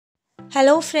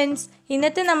Hello friends,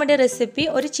 ഇന്നത്തെ നമ്മുടെ recipe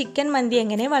ഒരു ചിക്കൻ മന്തി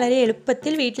എങ്ങനെ വളരെ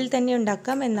എളുപ്പത്തിൽ വീട്ടിൽ തന്നെ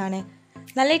ഉണ്ടാക്കാം എന്നാണ്.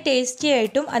 നല്ല ടേസ്റ്റി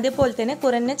ആയിട്ടും അതുപോലെ തന്നെ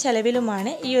കുറഞ്ഞ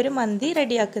ചെലവിലുമാണ് ഈ ഒരു മന്തി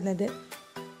റെഡിയാക്കുന്നത്.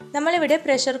 നമ്മളിവിടെ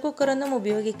പ്രഷർ കുക്കറൊന്നും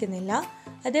ഉപയോഗിക്കുന്നില്ല.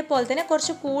 അതേപോലെ തന്നെ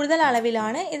കുറച്ച് കൂടുതൽ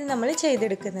അളവിലാണ് ഇത് നമ്മൾ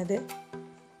ചെയ്തെടുക്കുന്നത്.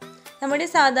 നമ്മുടെ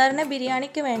സാധാരണ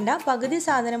ബിരിയാണിക്ക് വേണ്ട പകുതി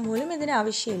സാധനം പോലും ഇതിന്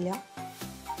ആവശ്യമില്ല.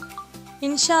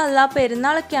 ഇൻഷാ അല്ലാ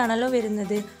പെരുന്നാളൊക്കെ ആണല്ലോ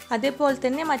വരുന്നത്. അതേപോലെ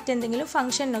തന്നെ മറ്റെന്തെങ്കിലും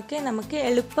ഫംഗ്ഷനൊക്കെ നമുക്ക്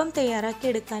എളുപ്പം തയ്യാറാക്കി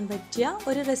എടുക്കാൻ പറ്റിയ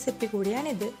ഒരു റെസിപ്പി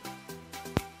കൂടിയാണിത്.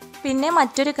 പിന്നെ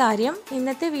മറ്റൊരു കാര്യം,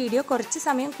 ഇന്നത്തെ വീഡിയോ കുറച്ച്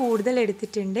സമയം കൂടുതൽ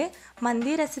എടുത്തിട്ടുണ്ട്.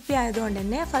 മന്തി റെസിപ്പി ആയതുകൊണ്ട്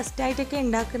തന്നെ ഫസ്റ്റായിട്ടൊക്കെ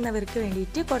ഉണ്ടാക്കുന്നവർക്ക്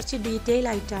വേണ്ടിയിട്ട് കുറച്ച് ഡീറ്റെയിൽ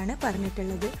ആയിട്ടാണ്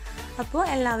പറഞ്ഞിട്ടുള്ളത്. അപ്പോൾ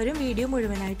എല്ലാവരും വീഡിയോ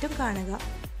മുഴുവനായിട്ടും കാണുക.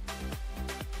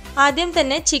 ആദ്യം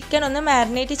തന്നെ ചിക്കൻ ഒന്ന്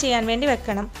മാരിനേറ്റ് ചെയ്യാൻ വേണ്ടി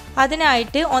വെക്കണം.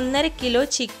 അതിനായിട്ട് 1.5 കിലോ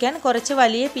ചിക്കൻ കുറച്ച്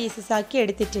വലിയ പീസസ് ആക്കി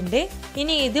എടുത്തിട്ടുണ്ട്.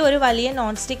 ഇനി ഇത് ഒരു വലിയ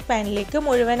നോൺ സ്റ്റിക്ക് പാനിലേക്ക്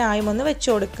മുഴുവനായും ഒന്ന് വെച്ചു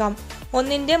കൊടുക്കാം.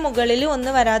 ഒന്നിൻ്റെ മുകളിൽ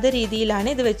ഒന്ന് വരാത്ത രീതിയിലാണ്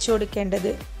ഇത് വെച്ചു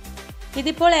കൊടുക്കേണ്ടത്.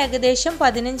 ഇതിപ്പോൾ ഏകദേശം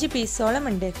 15 പീസോളം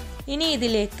ഉണ്ട്. ഇനി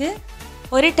ഇതിലേക്ക്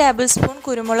 1 ടേബിൾ സ്പൂൺ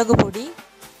കുരുമുളക് പൊടി,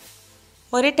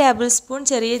 1 ടേബിൾ സ്പൂൺ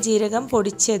ചെറിയ ജീരകം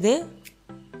പൊടിച്ചത്,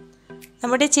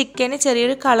 നമ്മുടെ ചിക്കന്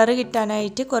ചെറിയൊരു കളർ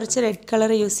കിട്ടാനായിട്ട് കുറച്ച് റെഡ്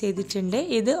കളർ യൂസ് ചെയ്തിട്ടുണ്ട്.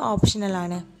 ഇത്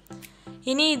ഓപ്ഷണലാണ്.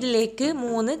 ഇനി ഇതിലേക്ക്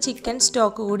 3 ചിക്കൻ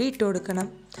സ്റ്റോക്ക് കൂടി ഇട്ട് കൊടുക്കണം.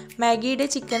 മാഗിയുടെ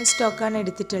ചിക്കൻ സ്റ്റോക്കാണ്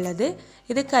എടുത്തിട്ടുള്ളത്.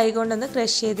 ഇത് കൈകൊണ്ടൊന്ന്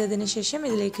ക്രഷ് ചെയ്തതിന് ശേഷം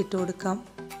ഇതിലേക്ക് ഇട്ട് കൊടുക്കാം.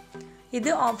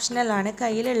 ഇത് ഓപ്ഷണലാണ്,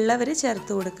 കയ്യിലുള്ളവർ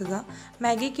ചേർത്ത് കൊടുക്കുക.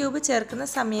 മാഗി ക്യൂബ് ചേർക്കുന്ന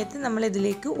സമയത്ത് നമ്മൾ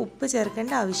ഇതിലേക്ക് ഉപ്പ്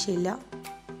ചേർക്കേണ്ട ആവശ്യമില്ല.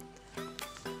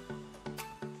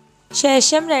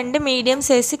 ശേഷം 2 മീഡിയം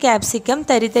സൈസ് ക്യാപ്സിക്കം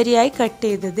തരിതരിയായി കട്ട്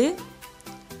ചെയ്തത്,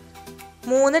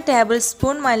 3 ടേബിൾ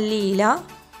സ്പൂൺ മല്ലിയില,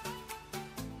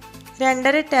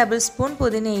 2.5 ടേബിൾ സ്പൂൺ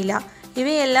പുതിനയില.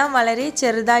 ഇവയെല്ലാം വളരെ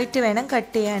ചെറുതായിട്ട് വേണം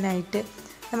കട്ട് ചെയ്യാനായിട്ട്.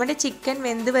 നമ്മുടെ ചിക്കൻ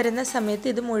വെന്ത് വരുന്ന സമയത്ത്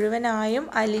ഇത് മുഴുവനായും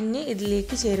അലിഞ്ഞ്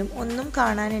ഇതിലേക്ക് ചേരും, ഒന്നും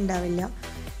കാണാനുണ്ടാവില്ല.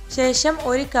 ശേഷം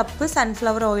 1 കപ്പ്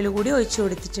സൺഫ്ലവർ ഓയിൽ കൂടി ഒഴിച്ചു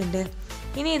കൊടുത്തിട്ടുണ്ട്.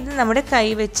 ഇനി ഇത് നമ്മുടെ കൈ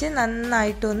വെച്ച്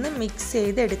നന്നായിട്ടൊന്ന് മിക്സ്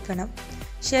ചെയ്തെടുക്കണം.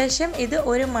 ശേഷം ഇത്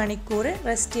 1 മണിക്കൂർ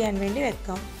റെസ്റ്റ് ചെയ്യാൻ വേണ്ടി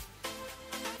വെക്കാം.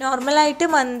 നോർമലായിട്ട്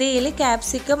മന്തിയിൽ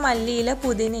ക്യാപ്സിക്കം, മല്ലിയില,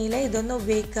 പുതിനയില ഇതൊന്നും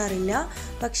ഉപയോഗിക്കാറില്ല.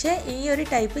 പക്ഷേ ഈ ഒരു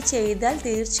ടൈപ്പ് ചെയ്താൽ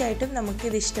തീർച്ചയായിട്ടും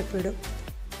നമുക്കിത് ഇഷ്ടപ്പെടും.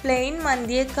 പ്ലെയിൻ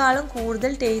മന്തിയേക്കാളും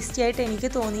കൂടുതൽ ടേസ്റ്റി ആയിട്ട് എനിക്ക്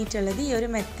തോന്നിയിട്ടുള്ളത് ഈ ഒരു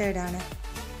മെത്തേഡാണ്.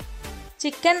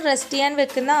 ചിക്കൻ റെസ്റ്റ് ചെയ്യാൻ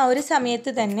വെക്കുന്ന ആ ഒരു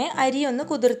സമയത്ത് തന്നെ അരി ഒന്ന്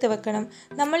കുതിർത്ത് വെക്കണം.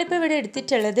 നമ്മളിപ്പോൾ ഇവിടെ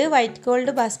എടുത്തിട്ടുള്ളത് വൈറ്റ്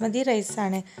ഗോൾഡ് ബാസ്മതി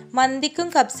റൈസാണ്. മന്തിക്കും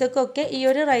കബ്സക്കും ഒക്കെ ഈ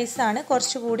ഒരു റൈസാണ്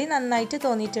കുറച്ചുകൂടി നന്നായിട്ട്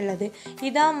തോന്നിയിട്ടുള്ളത്.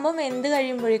 ഇതാകുമ്പം വെന്ത്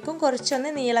കഴിയുമ്പോഴേക്കും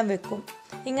കുറച്ചൊന്ന് നീളം വെക്കും.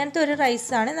 ഇങ്ങനത്തെ ഒരു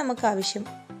റൈസാണ് നമുക്ക് ആവശ്യം.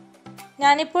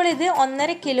 ഞാനിപ്പോൾ ഇത്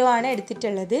 1.5 കിലോ ആണ്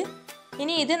എടുത്തിട്ടുള്ളത്.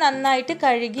 ഇനി ഇത് നന്നായിട്ട്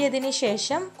കഴുകിയതിന്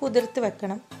ശേഷം കുതിർത്ത്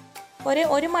വെക്കണം.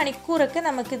 ഒരു മണിക്കൂറൊക്കെ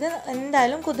നമുക്കിത്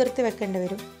എന്തായാലും കുതിർത്ത് വെക്കേണ്ടി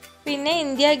വരും. പിന്നെ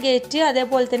ഇന്ത്യ ഗേറ്റ്,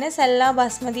 അതേപോലെ തന്നെ സെല്ല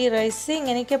ബാസ്മതി റൈസ്,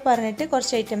 ഇങ്ങനെയൊക്കെ പറഞ്ഞിട്ട്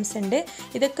കുറച്ച് ഐറ്റംസ് ഉണ്ട്.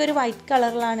 ഇതൊക്കെ ഒരു വൈറ്റ്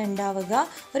കളറിലാണ് ഉണ്ടാവുക,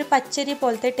 ഒരു പച്ചരി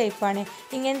പോലത്തെ ടൈപ്പാണ്.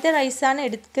 ഇങ്ങനത്തെ റൈസാണ്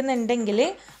എടുക്കുന്നുണ്ടെങ്കിൽ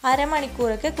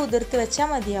അരമണിക്കൂറൊക്കെ കുതിർത്ത് വെച്ചാൽ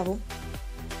മതിയാവും.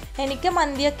 എനിക്ക്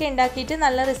മന്തിയൊക്കെ ഉണ്ടാക്കിയിട്ട്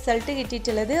നല്ല റിസൾട്ട്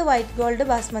കിട്ടിയിട്ടുള്ളത് വൈറ്റ് ഗോൾഡ്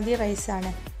ബാസ്മതി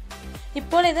റൈസാണ്.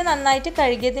 ഇപ്പോൾ ഇത് നന്നായിട്ട്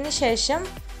കഴുകിയതിന് ശേഷം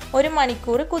 1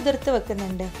 മണിക്കൂർ കുതിർത്ത്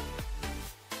വെക്കുന്നുണ്ട്.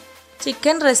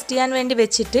 ചിക്കൻ റെസ്റ്റ് ചെയ്യാൻ വേണ്ടി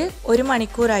വെച്ചിട്ട് 1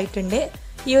 മണിക്കൂറായിട്ടുണ്ട്.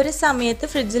 ഈ ഒരു സമയത്ത്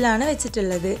ഫ്രിഡ്ജിലാണ്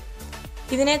വെച്ചിട്ടുള്ളത്.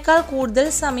 ഇതിനേക്കാൾ കൂടുതൽ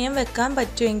സമയം വെക്കാൻ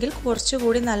പറ്റുമെങ്കിൽ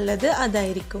കുറച്ചുകൂടി നല്ലത്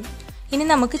അതായിരിക്കും. ഇനി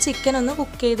നമുക്ക് ചിക്കൻ ഒന്ന്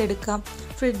കുക്ക് ചെയ്തെടുക്കാം.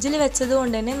 ഫ്രിഡ്ജിൽ വെച്ചത്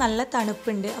കൊണ്ട് തന്നെ നല്ല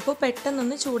തണുപ്പുണ്ട്. അപ്പോൾ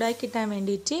പെട്ടെന്നൊന്ന് ചൂടാക്കി കിട്ടാൻ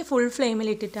വേണ്ടിയിട്ട് ഫുൾ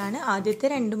ഫ്ലെയിമിലിട്ടിട്ടാണ് ആദ്യത്തെ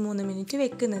 2-3 മിനിറ്റ്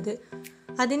വെക്കുന്നത്.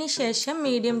 അതിനുശേഷം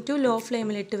മീഡിയം ടു ലോ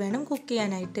ഫ്ലെയിമിലിട്ട് വേണം കുക്ക്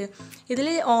ചെയ്യാനായിട്ട്. ഇതിൽ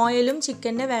ഓയിലും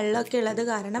ചിക്കൻ്റെ വെള്ളമൊക്കെ ഉള്ളത്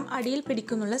കാരണം അടിയിൽ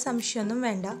പിടിക്കുന്നുള്ള സംശയമൊന്നും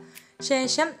വേണ്ട.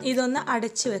 ശേഷം ഇതൊന്ന്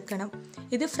അടച്ചു വെക്കണം.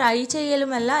 ഇത് ഫ്രൈ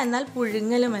ചെയ്യലുമല്ല എന്നാൽ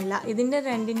പുഴുങ്ങലുമല്ല, ഇതിൻ്റെ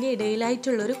രണ്ടിൻ്റെ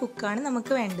ഇടയിലായിട്ടുള്ളൊരു കുക്കാണ്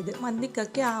നമുക്ക് വേണ്ടത്.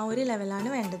 മന്തിക്കൊക്കെ ആ ഒരു ലെവലാണ്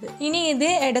വേണ്ടത്. ഇനി ഇത്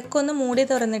ഇടയ്ക്കൊന്ന് മൂടി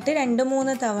തുറന്നിട്ട്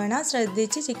 2-3 തവണ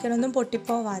ശ്രദ്ധിച്ച് ചിക്കനൊന്നും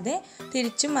പൊട്ടിപ്പോവാതെ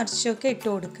തിരിച്ചും മറിച്ചൊക്കെ ഇട്ട്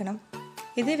കൊടുക്കണം.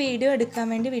 ഇത് വീഡിയോ എടുക്കാൻ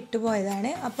വേണ്ടി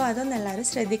വിട്ടുപോയതാണ്, അപ്പോൾ അതൊന്നും എല്ലാവരും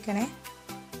ശ്രദ്ധിക്കണേ.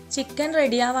 ചിക്കൻ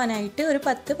റെഡിയാവാനായിട്ട് ഒരു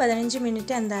 10-15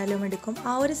 മിനിറ്റ് എന്തായാലും എടുക്കും.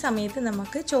 ആ ഒരു സമയത്ത്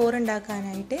നമുക്ക്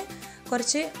ചോറുണ്ടാക്കാനായിട്ട്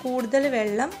കുറച്ച് കൂടുതൽ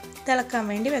വെള്ളം തിളക്കാൻ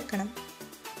വേണ്ടി വെക്കണം.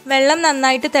 വെള്ളം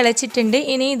നന്നായിട്ട് തിളച്ചിട്ടുണ്ട്.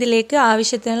 ഇനി ഇതിലേക്ക്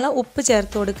ആവശ്യത്തിനുള്ള ഉപ്പ്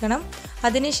ചേർത്ത് കൊടുക്കണം.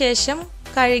 അതിനുശേഷം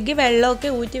കഴുകി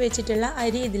വെള്ളമൊക്കെ ഊറ്റി വെച്ചിട്ടുള്ള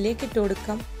അരി ഇതിലേക്ക് ഇട്ട്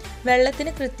കൊടുക്കാം.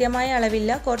 വെള്ളത്തിന് കൃത്യമായ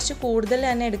അളവില്ല, കുറച്ച് കൂടുതൽ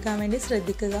തന്നെ എടുക്കാൻ വേണ്ടി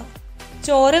ശ്രദ്ധിക്കുക.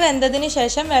 ചോറ് വെന്തതിന്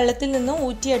ശേഷം വെള്ളത്തിൽ നിന്നും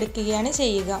ഊറ്റിയെടുക്കുകയാണ്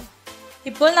ചെയ്യുക.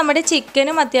 ഇപ്പോൾ നമ്മുടെ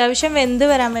ചിക്കനും അത്യാവശ്യം വെന്ത്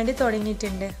വരാൻ വേണ്ടി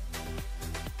തുടങ്ങിയിട്ടുണ്ട്.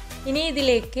 ഇനി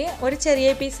ഇതിലേക്ക് ഒരു ചെറിയ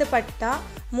പീസ് പട്ട,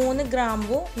 3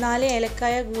 ഗ്രാമ്പു, 4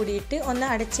 ഏലക്കായ കൂടിയിട്ട് ഒന്ന്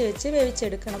അടച്ച് വെച്ച്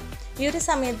വേവിച്ചെടുക്കണം. ഈ ഒരു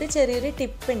സമയത്ത് ചെറിയൊരു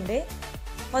ടിപ്പുണ്ട്.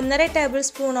 1.5 ടേബിൾ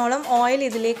സ്പൂണോളം ഓയിൽ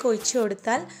ഇതിലേക്ക് ഒഴിച്ചു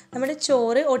കൊടുത്താൽ നമ്മുടെ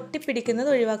ചോറ് ഒട്ടിപ്പിടിക്കുന്നത്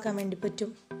ഒഴിവാക്കാൻ വേണ്ടി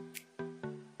പറ്റും.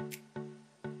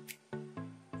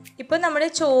 ഇപ്പോൾ നമ്മുടെ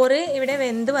ചോറ് ഇവിടെ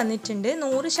വെന്ത് വന്നിട്ടുണ്ട്.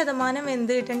 100%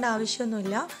 വെന്ത് കിട്ടേണ്ട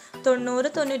ആവശ്യമൊന്നുമില്ല.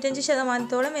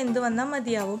 90-95% വെന്ത് വന്നാൽ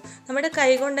മതിയാവും. നമ്മുടെ കൈ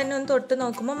കൊണ്ട് തന്നെ ഒന്ന് തൊട്ട്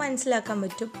നോക്കുമ്പോൾ മനസ്സിലാക്കാൻ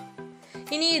പറ്റും.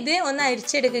 ഇനി ഇത് ഒന്ന്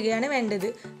അരിച്ചെടുക്കുകയാണ് വേണ്ടത്.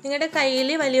 നിങ്ങളുടെ കയ്യിൽ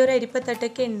വലിയൊരു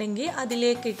അരിപ്പത്തട്ടൊക്കെ ഉണ്ടെങ്കിൽ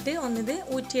അതിലേക്കിട്ട് ഒന്നിത്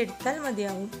ഊറ്റിയെടുത്താൽ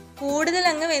മതിയാവും. കൂടുതൽ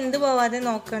അങ്ങ് വെന്ത് പോവാതെ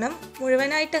നോക്കണം.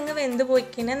 മുഴുവനായിട്ട് അങ്ങ് വെന്ത്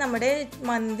പോയിക്കഴിഞ്ഞാൽ നമ്മുടെ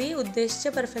മന്തി ഉദ്ദേശിച്ച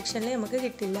പെർഫെക്ഷനിൽ നമുക്ക്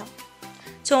കിട്ടില്ല.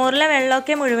 ചോറിലെ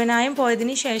വെള്ളമൊക്കെ മുഴുവനായും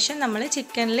പോയതിന് ശേഷം നമ്മൾ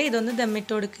ചിക്കനിൽ ഇതൊന്ന്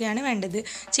ദമ്മിട്ട് കൊടുക്കുകയാണ് വേണ്ടത്.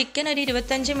 ചിക്കൻ ഒരു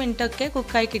 25 മിനിറ്റൊക്കെ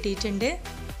കുക്കായി കിട്ടിയിട്ടുണ്ട്.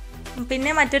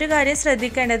 പിന്നെ മറ്റൊരു കാര്യം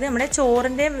ശ്രദ്ധിക്കേണ്ടത്, നമ്മുടെ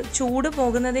ചോറിൻ്റെ ചൂട്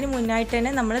പോകുന്നതിന് മുന്നായിട്ട്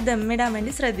തന്നെ നമ്മൾ ദമ്മിടാൻ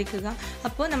വേണ്ടി ശ്രദ്ധിക്കുക.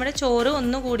 അപ്പോൾ നമ്മുടെ ചോറ്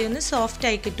ഒന്നുകൂടി ഒന്ന്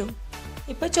സോഫ്റ്റായി കിട്ടും.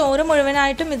 ഇപ്പോൾ ചോറ്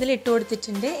മുഴുവനായിട്ടും ഇതിൽ ഇട്ട്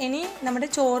കൊടുത്തിട്ടുണ്ട്. ഇനി നമ്മുടെ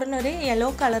ചോറിനൊരു യെല്ലോ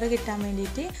കളർ കിട്ടാൻ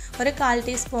വേണ്ടിയിട്ട് ഒരു 1/4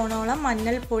 ടീസ്പൂണോളം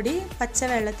മഞ്ഞൾപ്പൊടി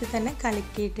പച്ചവെള്ളത്തിൽ തന്നെ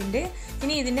കലക്കിയിട്ടുണ്ട്.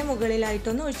 ഇനി ഇതിൻ്റെ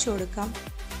മുകളിലായിട്ടൊന്ന് ഒഴിച്ചു കൊടുക്കാം.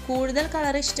 കൂടുതൽ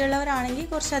കളർ ഇഷ്ടമുള്ളവരാണെങ്കിൽ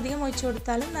കുറച്ചധികം ഒഴിച്ചു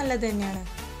കൊടുത്താലും നല്ലത് തന്നെയാണ്.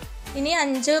 ഇനി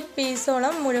 5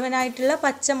 പീസോളം മുഴുവനായിട്ടുള്ള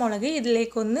പച്ചമുളക്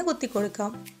ഇതിലേക്കൊന്ന് കുത്തി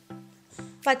കൊടുക്കാം.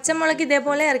 പച്ചമുളക്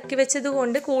ഇതേപോലെ ഇറക്കി വെച്ചത്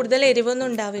കൊണ്ട് കൂടുതൽ എരിവൊന്നും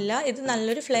ഉണ്ടാവില്ല. ഇത്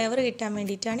നല്ലൊരു ഫ്ലേവർ കിട്ടാൻ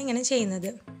വേണ്ടിയിട്ടാണ് ഇങ്ങനെ ചെയ്യുന്നത്.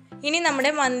 ഇനി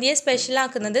നമ്മുടെ മന്തിയെ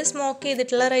സ്പെഷ്യലാക്കുന്നത് സ്മോക്ക്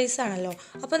ചെയ്തിട്ടുള്ള റൈസ് ആണല്ലോ.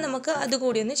 അപ്പോൾ നമുക്ക്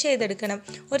അതുകൂടി ഒന്ന് ചെയ്തെടുക്കണം.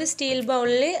 ഒരു സ്റ്റീൽ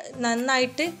ബൗളിൽ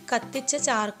നന്നായിട്ട് കത്തിച്ച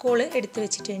ചാർക്കോൾ എടുത്ത്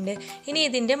വെച്ചിട്ടുണ്ട്. ഇനി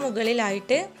ഇതിൻ്റെ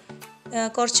മുകളിലായിട്ട്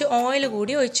കുറച്ച് ഓയിൽ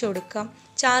കൂടി ഒഴിച്ചു കൊടുക്കാം.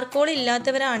 ചാർക്കോൾ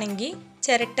ഇല്ലാത്തവരാണെങ്കിൽ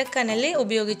ചിരട്ടക്കനൽ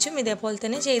ഉപയോഗിച്ചും ഇതേപോലെ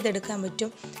തന്നെ ചെയ്തെടുക്കാൻ പറ്റും.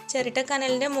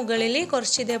 ചിരട്ടക്കനലിൻ്റെ മുകളിൽ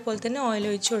കുറച്ച് ഇതേപോലെ തന്നെ ഓയിൽ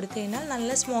ഒഴിച്ചു കൊടുത്തു കഴിഞ്ഞാൽ നല്ല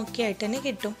സ്മോക്കി ആയിട്ട് തന്നെ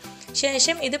കിട്ടും.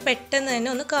 ശേഷം ഇത് പെട്ടെന്ന് തന്നെ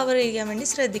ഒന്ന് കവർ ചെയ്യാൻ വേണ്ടി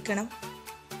ശ്രദ്ധിക്കണം.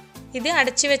 ഇത്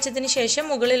അടച്ചു വെച്ചതിന് ശേഷം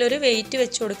മുകളിൽ ഒരു വെയിറ്റ്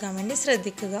വെച്ച് കൊടുക്കാൻ വേണ്ടി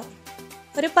ശ്രദ്ധിക്കുക.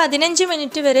 ഒരു 15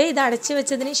 മിനിറ്റ് വരെ ഇത് അടച്ചു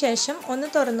വെച്ചതിന് ശേഷം ഒന്ന്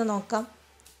തുറന്ന് നോക്കാം.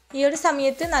 ഈ ഒരു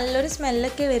സമയത്ത് നല്ലൊരു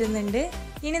സ്മെല്ലൊക്കെ വരുന്നുണ്ട്.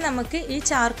 ഇനി നമുക്ക് ഈ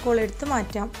ചാർക്കോൾ എടുത്ത്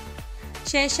മാറ്റാം.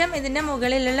 ശേഷം ഇതിൻ്റെ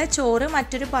മുകളിലുള്ള ചോറ്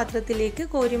മറ്റൊരു പാത്രത്തിലേക്ക്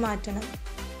കോരി മാറ്റണം.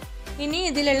 ഇനി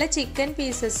ഇതിലുള്ള ചിക്കൻ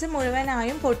പീസസ്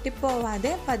മുഴുവനായും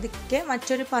പൊട്ടിപ്പോവാതെ പതുക്കെ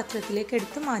മറ്റൊരു പാത്രത്തിലേക്ക്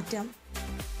എടുത്ത് മാറ്റാം.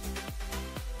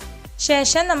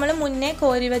 ശേഷം നമ്മൾ മുന്നേ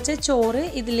കോരി വെച്ച ചോറ്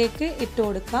ഇതിലേക്ക് ഇട്ട്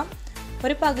കൊടുക്കാം.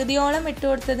 ഒരു പകുതിയോളം ഇട്ട്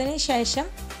കൊടുത്തതിന് ശേഷം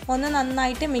ഒന്ന്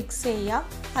നന്നായിട്ട് മിക്സ് ചെയ്യാം.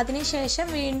 അതിനുശേഷം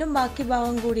വീണ്ടും ബാക്കി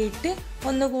ഭാഗം കൂടി ഇട്ട്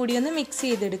ഒന്നുകൂടി ഒന്ന് മിക്സ്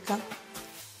ചെയ്തെടുക്കാം.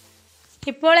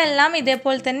 ഇപ്പോൾ എല്ലാം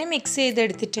ഇതേപോലെ തന്നെ മിക്സ്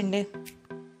ചെയ്തെടുത്തിട്ടുണ്ട്.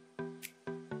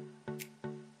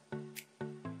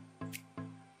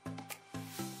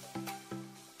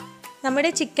 നമ്മുടെ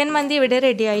ചിക്കൻ മന്തി ഇവിടെ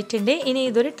റെഡി ആയിട്ടുണ്ട്. ഇനി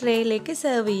ഇതൊരു ട്രേയിലേക്ക്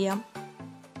സെർവ് ചെയ്യാം.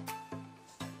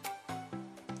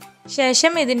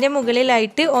 ശേഷം ഇതിൻ്റെ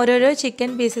മുകളിലായിട്ട് ഓരോരോ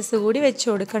ചിക്കൻ പീസസ് കൂടി വെച്ച്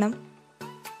കൊടുക്കണം.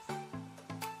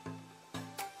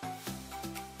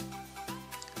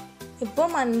 ഇപ്പോൾ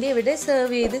മന്തി ഇവിടെ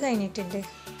സെർവ് ചെയ്ത് കഴിഞ്ഞിട്ടുണ്ട്.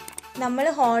 നമ്മൾ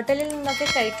ഹോട്ടലിൽ നിന്നൊക്കെ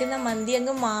കഴിക്കുന്ന മന്തി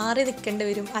അങ്ങ് മാറി നിൽക്കേണ്ടി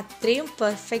വരും. അത്രയും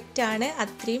പെർഫെക്റ്റാണ്,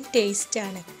 അത്രയും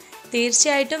ടേസ്റ്റാണ്.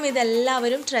 തീർച്ചയായിട്ടും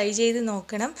ഇതെല്ലാവരും ട്രൈ ചെയ്ത്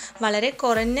നോക്കണം. വളരെ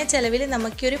കുറഞ്ഞ ചിലവിൽ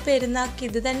നമുക്കൊരു പെരുന്നാൾക്ക്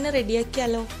ഇത് തന്നെ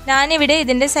റെഡിയാക്കിയാലോ. ഞാനിവിടെ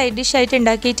ഇതിൻ്റെ സൈഡ് ഡിഷായിട്ട്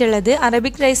ഉണ്ടാക്കിയിട്ടുള്ളത്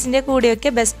അറബിക് റൈസിൻ്റെ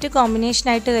കൂടെയൊക്കെ ബെസ്റ്റ്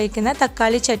കോമ്പിനേഷനായിട്ട് കഴിക്കുന്ന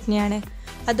തക്കാളി ചട്നിയാണ്.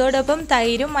 അതോടൊപ്പം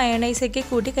തൈരും മയോണൈസൊക്കെ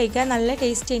കൂട്ടി കഴിക്കാൻ നല്ല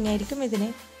ടേസ്റ്റ് തന്നെയായിരിക്കും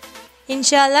ഇതിന്.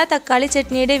 ഇൻഷാല്ലാ തക്കാളി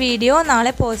ചട്നിയുടെ വീഡിയോ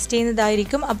നാളെ പോസ്റ്റ്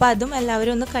ചെയ്യുന്നതായിരിക്കും. അപ്പോൾ അതും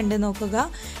എല്ലാവരും ഒന്ന് കണ്ടു നോക്കുക.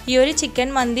 ഈ ഒരു ചിക്കൻ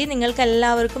മന്തി നിങ്ങൾക്ക്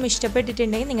എല്ലാവർക്കും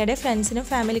ഇഷ്ടപ്പെട്ടിട്ടുണ്ടെങ്കിൽ നിങ്ങളുടെ ഫ്രണ്ട്സിനും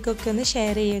ഫാമിലിക്കൊക്കെ ഒന്ന്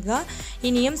ഷെയർ ചെയ്യുക.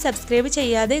 ഇനിയും സബ്സ്ക്രൈബ്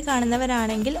ചെയ്യാതെ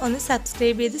കാണുന്നവരാണെങ്കിൽ ഒന്ന്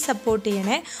സബ്സ്ക്രൈബ് ചെയ്ത് സപ്പോർട്ട്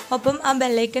ചെയ്യണേ. ഒപ്പം ആ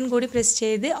ബെല്ലൈക്കൺ കൂടി പ്രസ്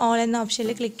ചെയ്ത് ഓൾ എന്ന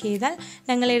ഓപ്ഷനിൽ ക്ലിക്ക് ചെയ്താൽ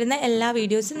ഞങ്ങളിടുന്ന എല്ലാ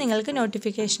വീഡിയോസും നിങ്ങൾക്ക്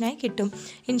നോട്ടിഫിക്കേഷനായി കിട്ടും.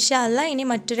 ഇൻഷാല്ലാ ഇനി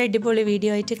മറ്റൊരു അടിപൊളി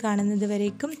വീഡിയോ ആയിട്ട് കാണുന്നത്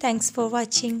വരേക്കും താങ്ക്സ് ഫോർ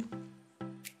വാച്ചിങ്.